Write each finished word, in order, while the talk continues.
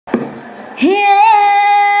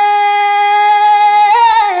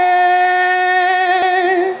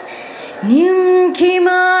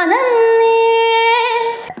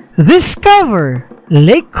Discover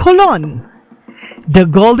Lake Holon, the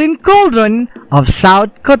golden cauldron of South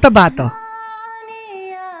Cotabato.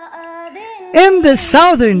 In the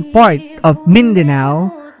southern part of Mindanao,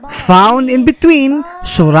 found in between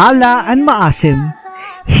Surala and Maasim,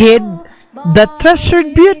 hid the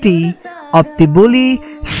treasured beauty of Tibuli,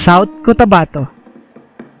 South Cotabato.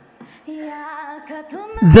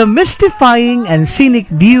 The mystifying and scenic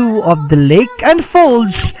view of the lake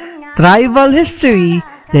unfolds tribal history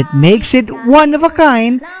that makes it one of a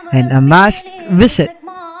kind and a must visit.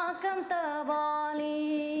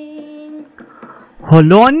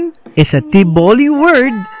 Holon is a Tiboli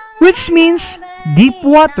word which means deep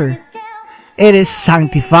water. It is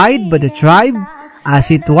sanctified by the tribe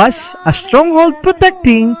as it was a stronghold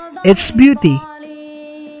protecting its beauty.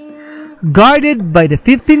 Guarded by the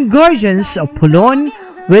 15 guardians of Holon,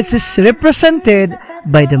 which is represented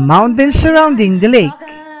by the mountains surrounding the lake.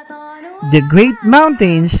 The Great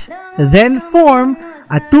Mountains then form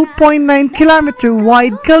a 2.9-kilometer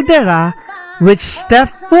wide caldera with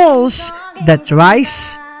stepped walls that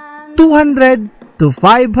rise 200 to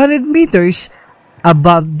 500 meters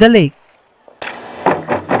above the lake.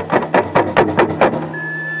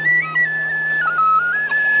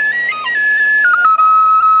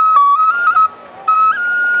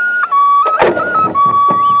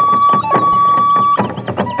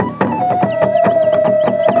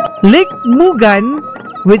 Lake Mugan,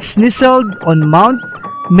 which nestled on Mount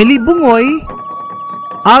Melibingoy,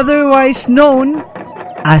 otherwise known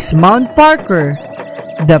as Mount Parker,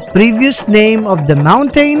 the previous name of the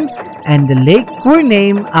mountain and the lake were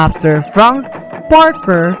named after Frank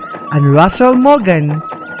Parker and Russell Morgan.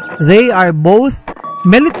 They are both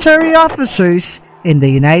military officers in the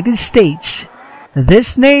United States.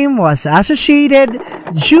 This name was associated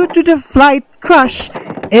due to the flight crash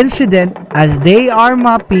incident as they are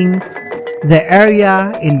mapping the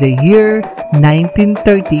area in the year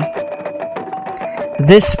 1930.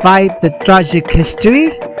 Despite the tragic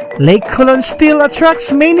history, Lake Holon still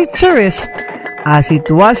attracts many tourists as it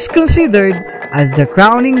was considered as the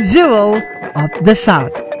crowning jewel of the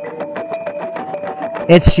South.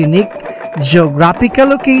 Its unique geographical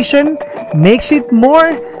location makes it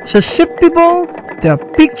more susceptible to a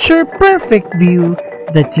picture-perfect view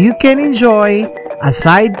that you can enjoy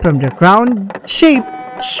aside from the crown-shaped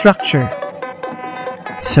structure.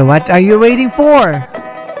 So what are you waiting for?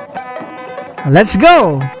 Let's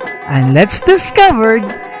go and let's discover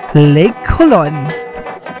Lake Holon.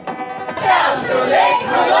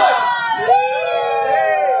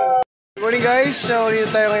 Good morning guys! So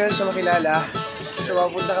dito tayo ngayon sa Makilala. So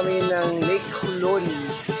mapunta kami ng Lake Holon.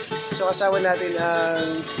 So kasama natin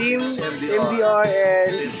ang team, MDR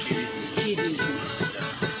and PGT.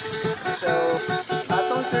 So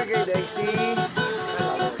atong tour guide ay si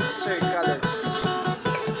Sir Color.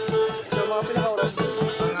 So mga pinaka-oras na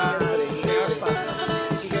mga 3 hours pa.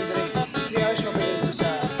 Ikan na rin. 3 hours pa pwede sa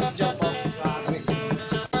jump off sa Mesa.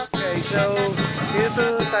 Okay, so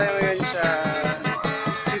dito tayo ngayon sa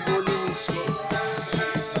Tibuli mismo.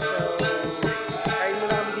 So kain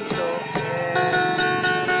muna kami dito and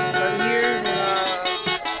from here mga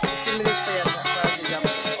 15 minutes pa yata sa jump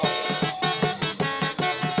off.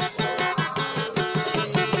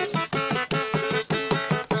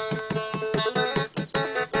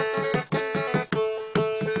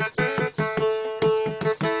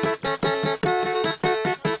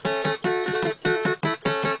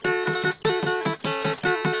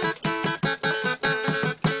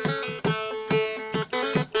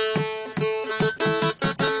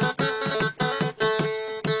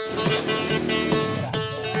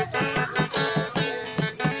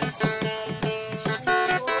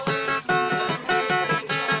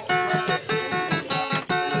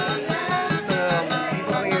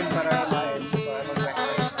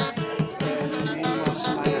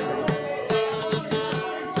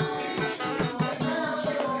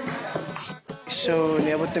 So,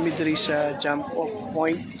 niabot namin diri sa jump-off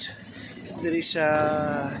point diri sa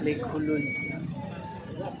Lake Holon.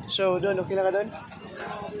 So, doon, okay na ka doon?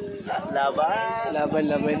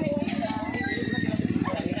 Laban.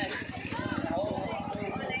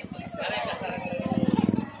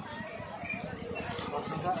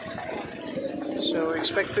 So,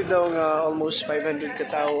 expected daw nga almost 500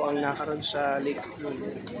 katao ang nakaroon sa Lake Holon.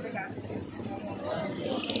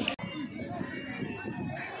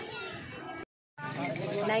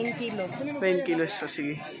 9 kilos. 9 kilos, so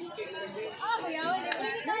sige.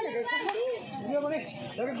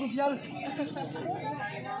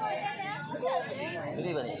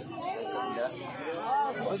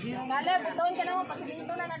 Kale, buton ka naman.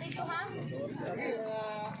 Pasiginto na dito, ha?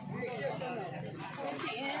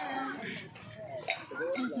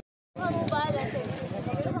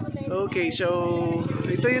 Okay, so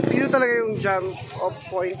ito talaga yung jump off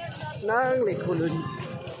point ng Lake Holon.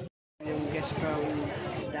 Yung guest from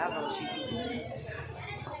Davao City.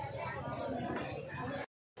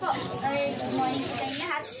 Good morning po sa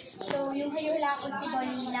lahat. So, yung Hayurlakos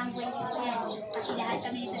Tiboli language po yan. Kasi lahat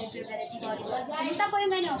kami nito ay prepare Tiboli. Kumusta po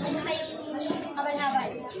yung ano? Kumusta yung kabal-habal?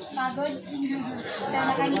 Pagod?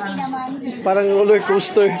 Nakangiti naman. Parang roller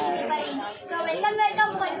coaster. So,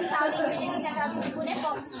 welcome po dito sa amin. Kasi minsan kami si Pune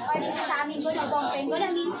po. Or dito sa amin ko na bongpen ko na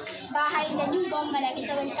means bahay na yung bong malaki.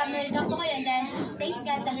 So, welcome po kayo. And then, thanks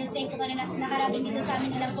God dahil stay po kayo nakarating dito sa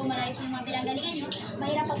amin. Alam po marami po yung mga pinanggalingan nyo.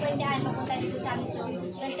 Mahirap pa po yung dahan papunta dito sa amin. So,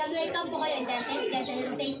 welcome po kayo. And then, thanks God dahil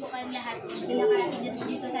stay po kayong lahat na nakarating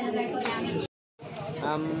dito sa lugar po namin.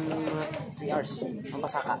 3 hours ang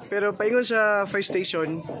pasaka. Pero paingon sa first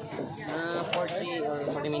station, 40 or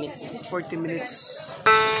 40 minutes. 40 minutes.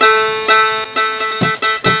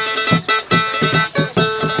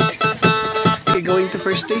 Okay, going to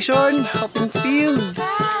first station, hopping field.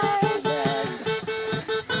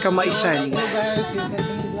 Kamaisan.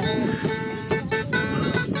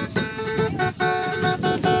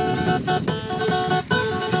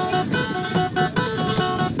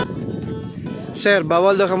 Sir,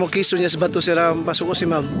 bawal daw ka mo kiso niya sa bato, sir. Pasuko si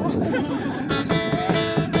ma'am.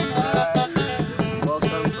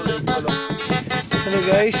 Hello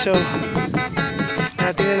guys, so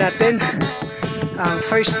natin natin ang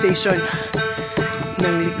first station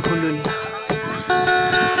ng Lake Holon.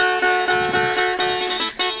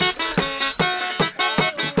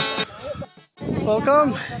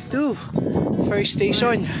 Welcome to first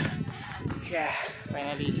station. Yeah,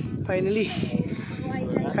 finally.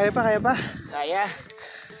 Kaya pa? Kaya.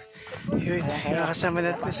 Yun, nakakasama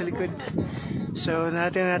natin sa likod. So,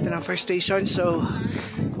 natin ang first station. So,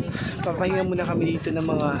 papahinga muna kami dito ng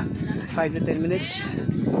mga 5 to 10 minutes.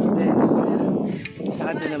 Then,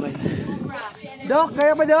 lakad na naman. Dok,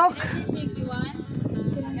 kaya pa, Dok?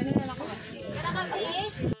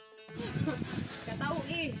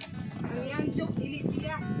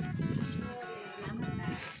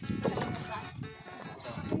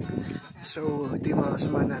 So, ito yung mga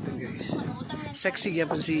kasama natin, guys. Sexy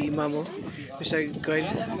yapon si Mamo. Mr. Coil.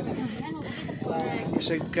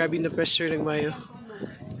 Mr. Grabe na pressure ng Mayo.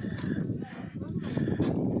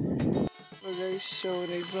 So guys, so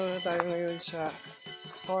nag-vlog na tayo ngayon sa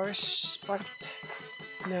first part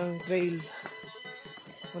ng trail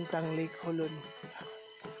puntang Lake Holon.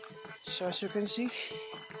 So as you can see,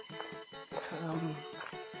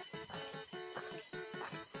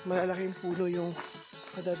 malalaking puno yung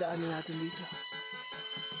madadaanan natin dito.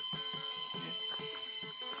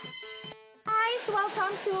 Guys,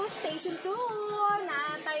 welcome to Station 2!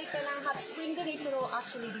 Naantay ka ng hot spring din pero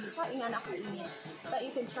actually di siya inanak init. But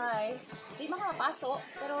you can try. Di makapasok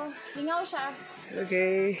pero lingaw siya.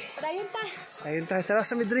 Okay. Padayon ta. Tara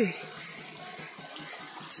sa Midri.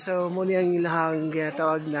 So, muna yung ilahang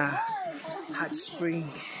ginatawag na hot spring.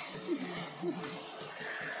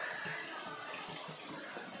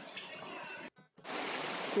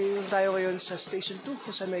 Ngayon tayo ngayon sa Station 2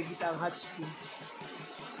 kung saan may kita ang hot spring.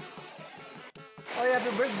 Oh,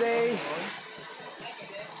 happy birthday!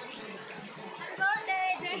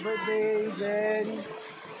 Happy birthday, Jen!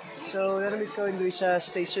 So, naramit ko doon sa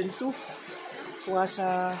Station 2 kung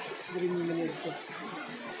sa Green Minute ko.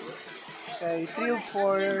 Kay 3 o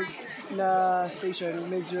 4 na station,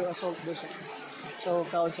 medyo assault doon siya. So,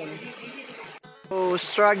 kaon sa So,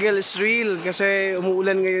 struggle is real kasi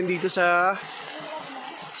umuulan ngayon dito sa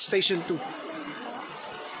Station 2.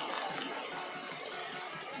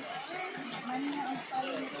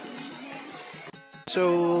 So,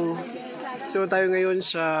 ito tayo ngayon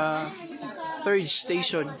sa third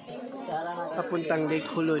station papuntang Lake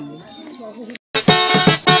Holon.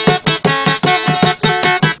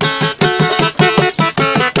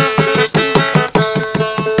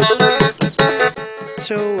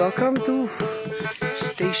 So, welcome to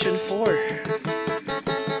Station 4.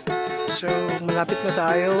 So, malapit na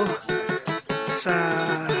tayo sa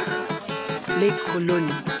Lake Holon.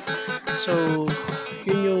 So,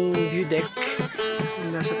 yun yung view deck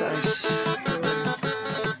yung nasa taas.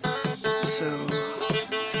 So,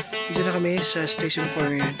 dito na kami sa Station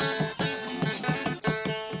 4 ngayon.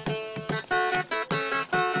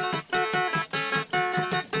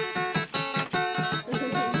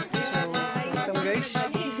 So, welcome guys.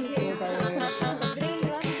 Dito tayo ngayon sa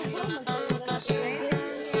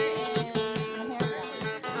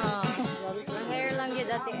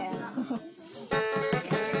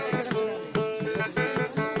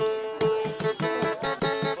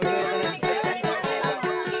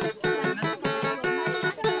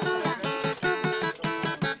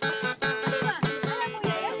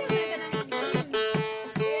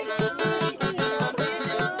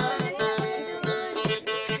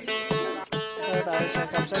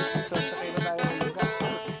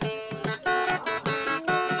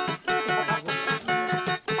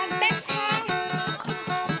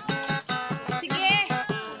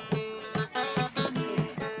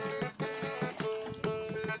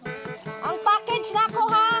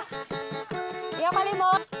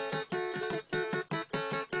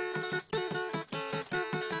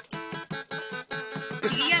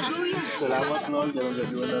Salamat Lord, ganun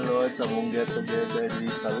gagawin na Lord sa mong get together di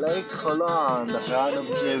sa Lake Holon, the crown of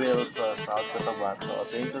jewels sa South Cotabato.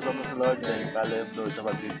 Thank you so much Lord, kay Caleb Lord sa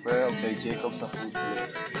mag-prepare, o kay Jacob sa food Lord.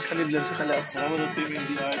 Kalib lang sa kalat. Salamat ng Team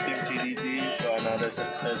MDR, Team TDD for another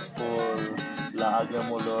successful laaga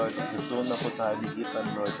mo Lord. Soon na po sa haligitan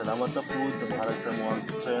Lord. Salamat sa food, namahalag sa mga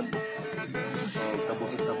strength. So,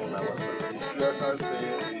 kabusog sa mong lawas Lord. This is our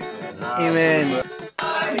prayer. Amen.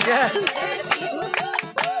 Ayan.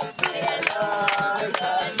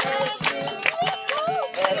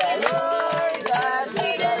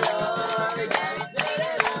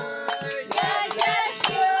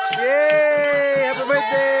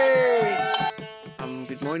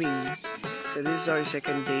 Good morning. So this is our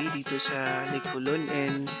second day dito sa Lake Holon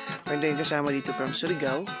and meron tayong kasama dito from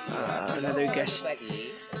Surigao, another guest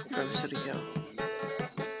from Surigao.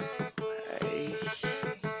 Hi.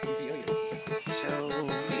 So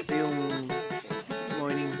ito yung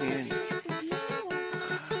morning ngayon.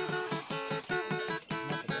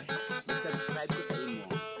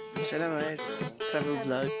 Salamat. Travel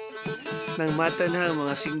vlog. Nang mata na ang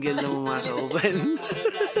mga single na mga kauban.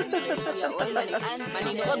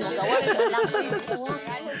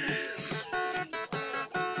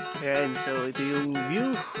 Ayan, so ito yung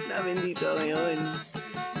view namin dito ngayon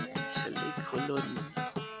sa Lake Holon.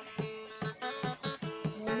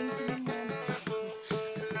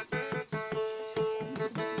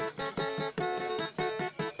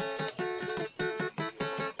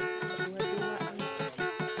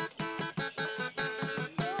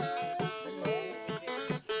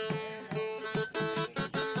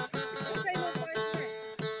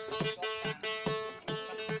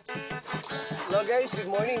 Hello guys, good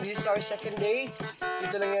morning. This is our second day.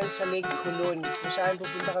 Dito lang yan sa Lake Holon. Kung saan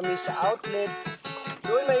pupunta kami sa outlet.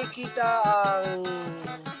 Doon makikita ang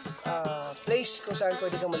place kung saan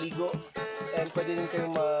pwede kang maligo. And pwede din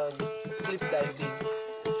kayong mag-cliff diving.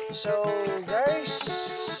 So guys,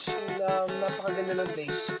 napakaganda ng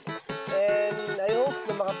place. And I hope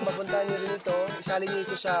na makapuntahan nyo rin ito. Isalin nyo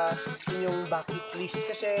ito sa inyong bucket list.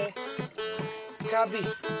 Kasi grabe,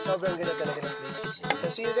 sobrang ganda talaga ng place. So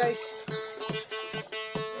see you guys!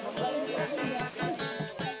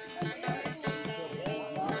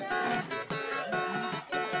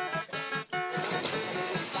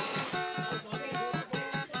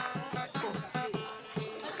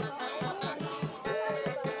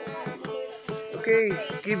 Okay,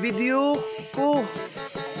 i-video ko.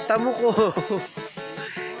 Tamo ko.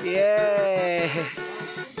 Yeah.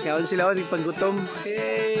 Ngayon sila ako nagpanggutom.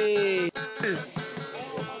 Hey.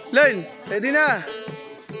 Learn, ready na.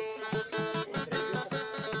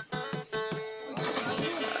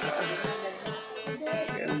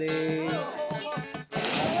 Galing.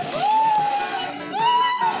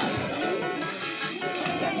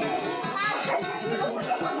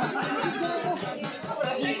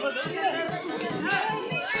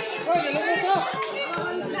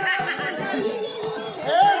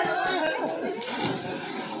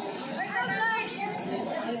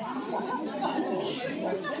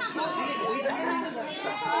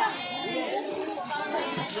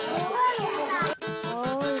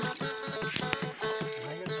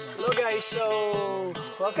 Hello guys, so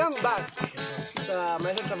welcome back sa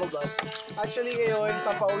Mesa Travel Vlog. Actually ngayon,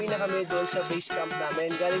 papauwi na kami doon sa base camp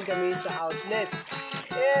namin. Galing kami sa outlet.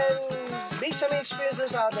 And based sa may experience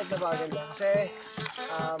doon sa outlet, napakaganda. Kasi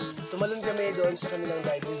tumalon kami doon sa kanilang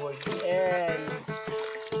diving board. And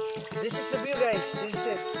this is the view guys. This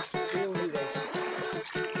is it. Ito yung view guys.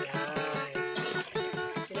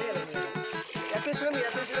 Apres na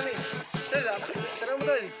mi. Tara mo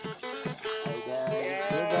doon.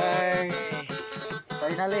 Hello guys.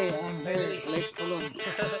 Finally, I'm here, Lake Holon.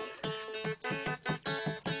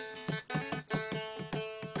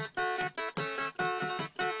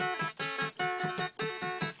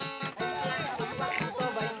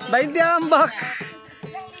 Bainte ambak.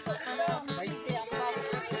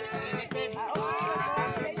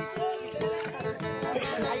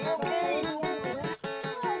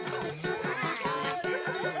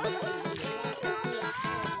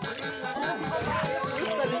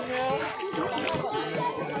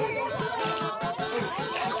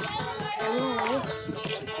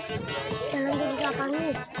 Jangan jadi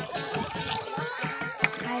pangit.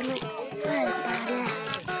 Kamu panas.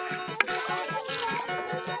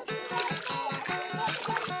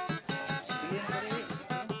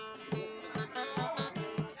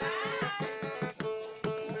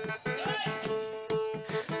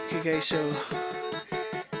 Okay guys, so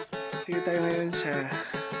dito tayo ngayon sa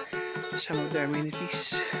some of the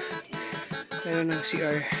amenities. Meron ng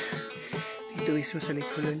CR dito mismo sa Lake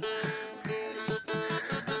Holon.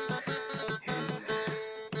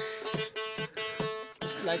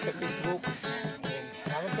 like sa Facebook.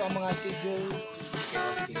 Naman to ang mga schedule.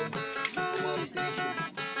 Mga destination.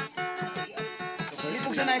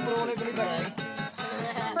 Lipog sa nain, pero wala ko ba guys?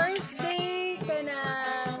 First day ka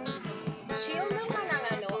ng chill naman ang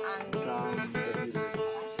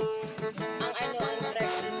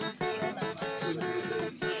trekking chill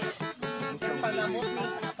naman. Yes. Yung pag-abot ni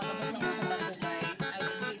sa pag-abot ng sa bato guys, ay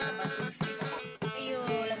hindi sa bato. Ayo,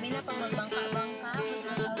 labi na pag magbangka-bangka.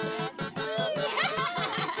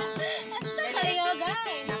 Hasta kayo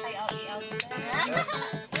guys. Nakay-out-out.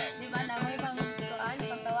 Di ba na may pang-tuan,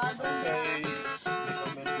 pang-tawagon sa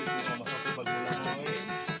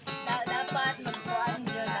dapat magkuhan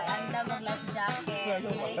dyan, naganda mag-life jacket.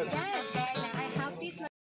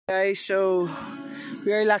 Guys, so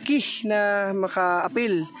we are lucky na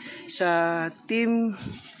maka-appeal sa team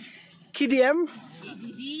KDM.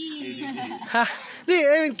 Ha? Di,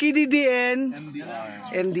 I mean KDD and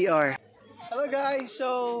MDR. Hello guys,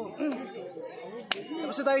 so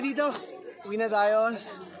tapos na tayo dito. Uwi na tayo.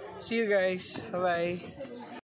 See you guys. Bye-bye.